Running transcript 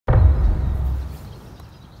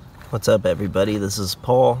What's up everybody, this is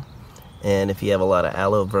Paul, and if you have a lot of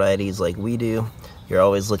aloe varieties like we do, you're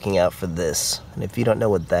always looking out for this. And if you don't know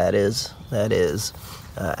what that is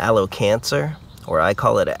aloe cancer, or I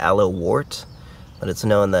call it an aloe wart, but it's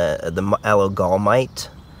known the Aloe Gall Mite.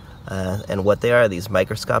 And what they are, these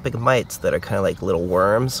microscopic mites that are kind of like little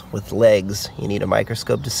worms with legs. You need a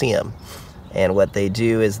microscope to see them. And what they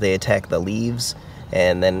do is they attack the leaves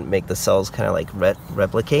and then make the cells kind of like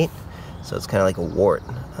replicate. So it's kind of like a wart,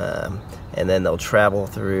 and then they'll travel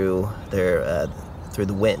through through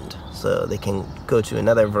the wind. So they can go to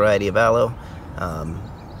another variety of aloe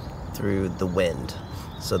through the wind.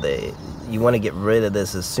 So you want to get rid of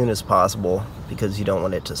this as soon as possible because you don't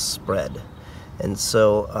want it to spread. And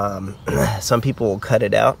so some people will cut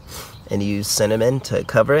it out and use cinnamon to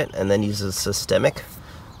cover it, and then use a systemic,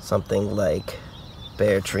 something like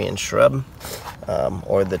bare tree and shrub,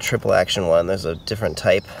 or the triple action one. There's a different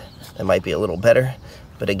type that might be a little better,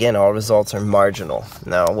 but again, all results are marginal.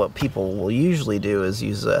 Now what people will usually do is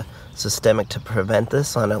use a systemic to prevent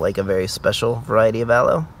this on like a very special variety of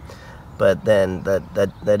aloe, but then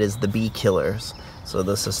that is the bee killers, so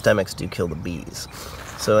the systemics do kill the bees.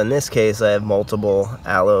 So in this case I have multiple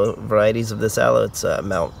aloe varieties of this aloe. It's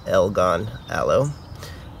Mount Elgon aloe.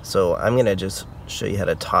 So I'm gonna just show you how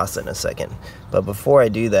to toss it in a second, but before I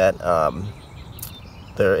do that,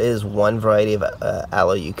 there is one variety of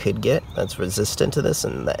aloe you could get that's resistant to this,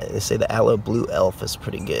 and they say the aloe blue elf is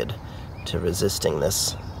pretty good to resisting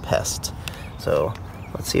this pest. So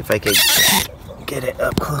let's see if I can get it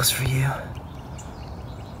up close for you.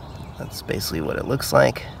 That's basically what it looks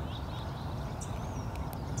like.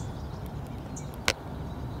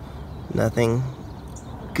 Nothing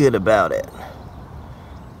good about it.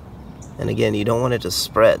 And again, you don't want it to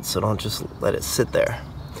spread, so don't just let it sit there.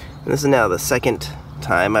 And this is now the second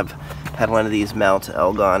time I've had one of these Mount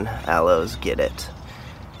Elgon aloes get it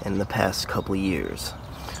in the past couple years.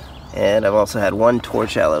 And I've also had one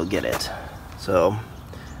torch aloe get it. So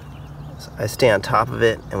I stay on top of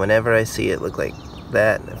it, and whenever I see it look like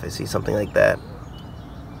that, if I see something like that,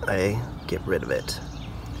 I get rid of it.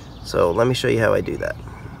 So let me show you how I do that.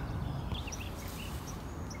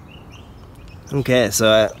 Okay,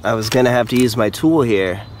 so I was gonna have to use my tool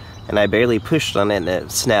here, and I barely pushed on it and it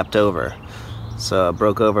snapped over. So it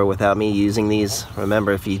broke over without me using these.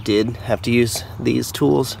 Remember, if you did have to use these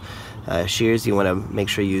tools, shears, you want to make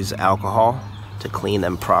sure you use alcohol to clean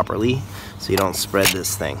them properly so you don't spread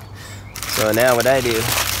this thing. So now what I do is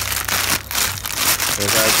I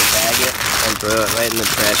like to bag it and throw it right in the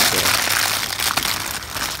trash can.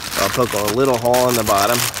 So I'll poke a little hole in the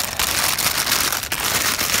bottom,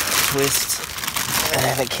 twist,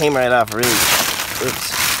 and it came right off really.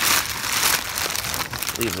 Oops.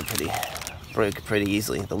 Leaves are break pretty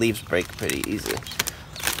easily. The leaves break pretty easily.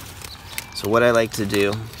 So what I like to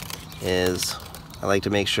do is I like to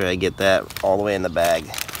make sure I get that all the way in the bag.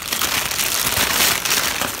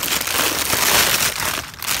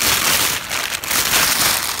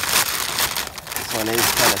 This one is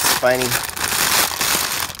kind of spiny.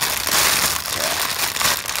 Yeah.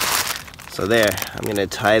 So there, I'm going to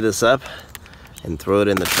tie this up and throw it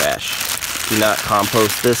in the trash. Do not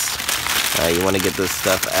compost this. You want to get this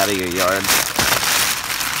stuff out of your yard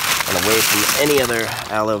and away from any other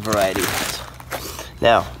aloe varieties.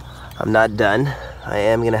 Now, I'm not done. I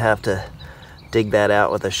am going to have to dig that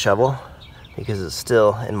out with a shovel because it's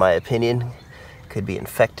still, in my opinion, could be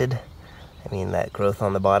infected. I mean, that growth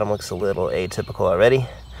on the bottom looks a little atypical already.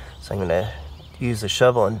 So I'm going to use the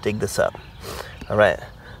shovel and dig this up. Alright,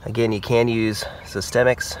 again, you can use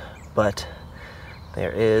systemics, but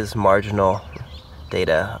there is marginal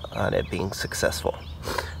data on it being successful.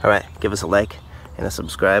 Alright, give us a like and a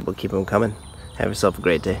subscribe. We'll keep them coming. Have yourself a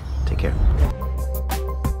great day. Take care.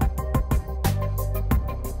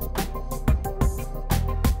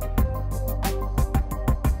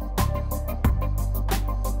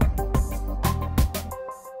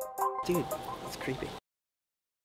 Dude, it's creepy.